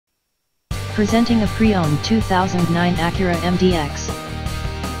Presenting a pre-owned 2009 Acura MDX.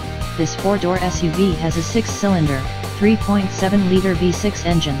 This 4-door SUV has a 6-cylinder, 3.7-liter V6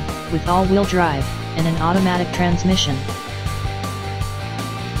 engine, with all-wheel drive, and an automatic transmission.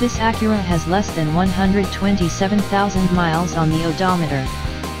 This Acura has less than 127,000 miles on the odometer.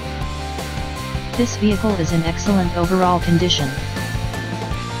 This vehicle is in excellent overall condition.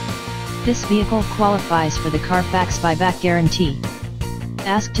 This vehicle qualifies for the Carfax buyback guarantee.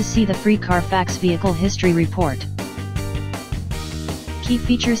 Ask to see the free Carfax Vehicle History Report. Key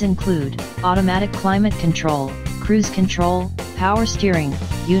features include automatic climate control, cruise control, power steering,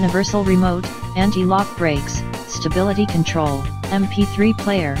 universal remote, anti-lock brakes, stability control, MP3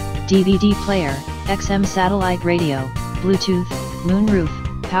 player, DVD player, XM satellite radio, Bluetooth,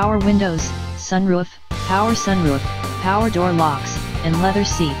 moonroof, power windows, sunroof, power door locks, and leather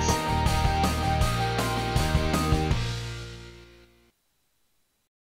seats.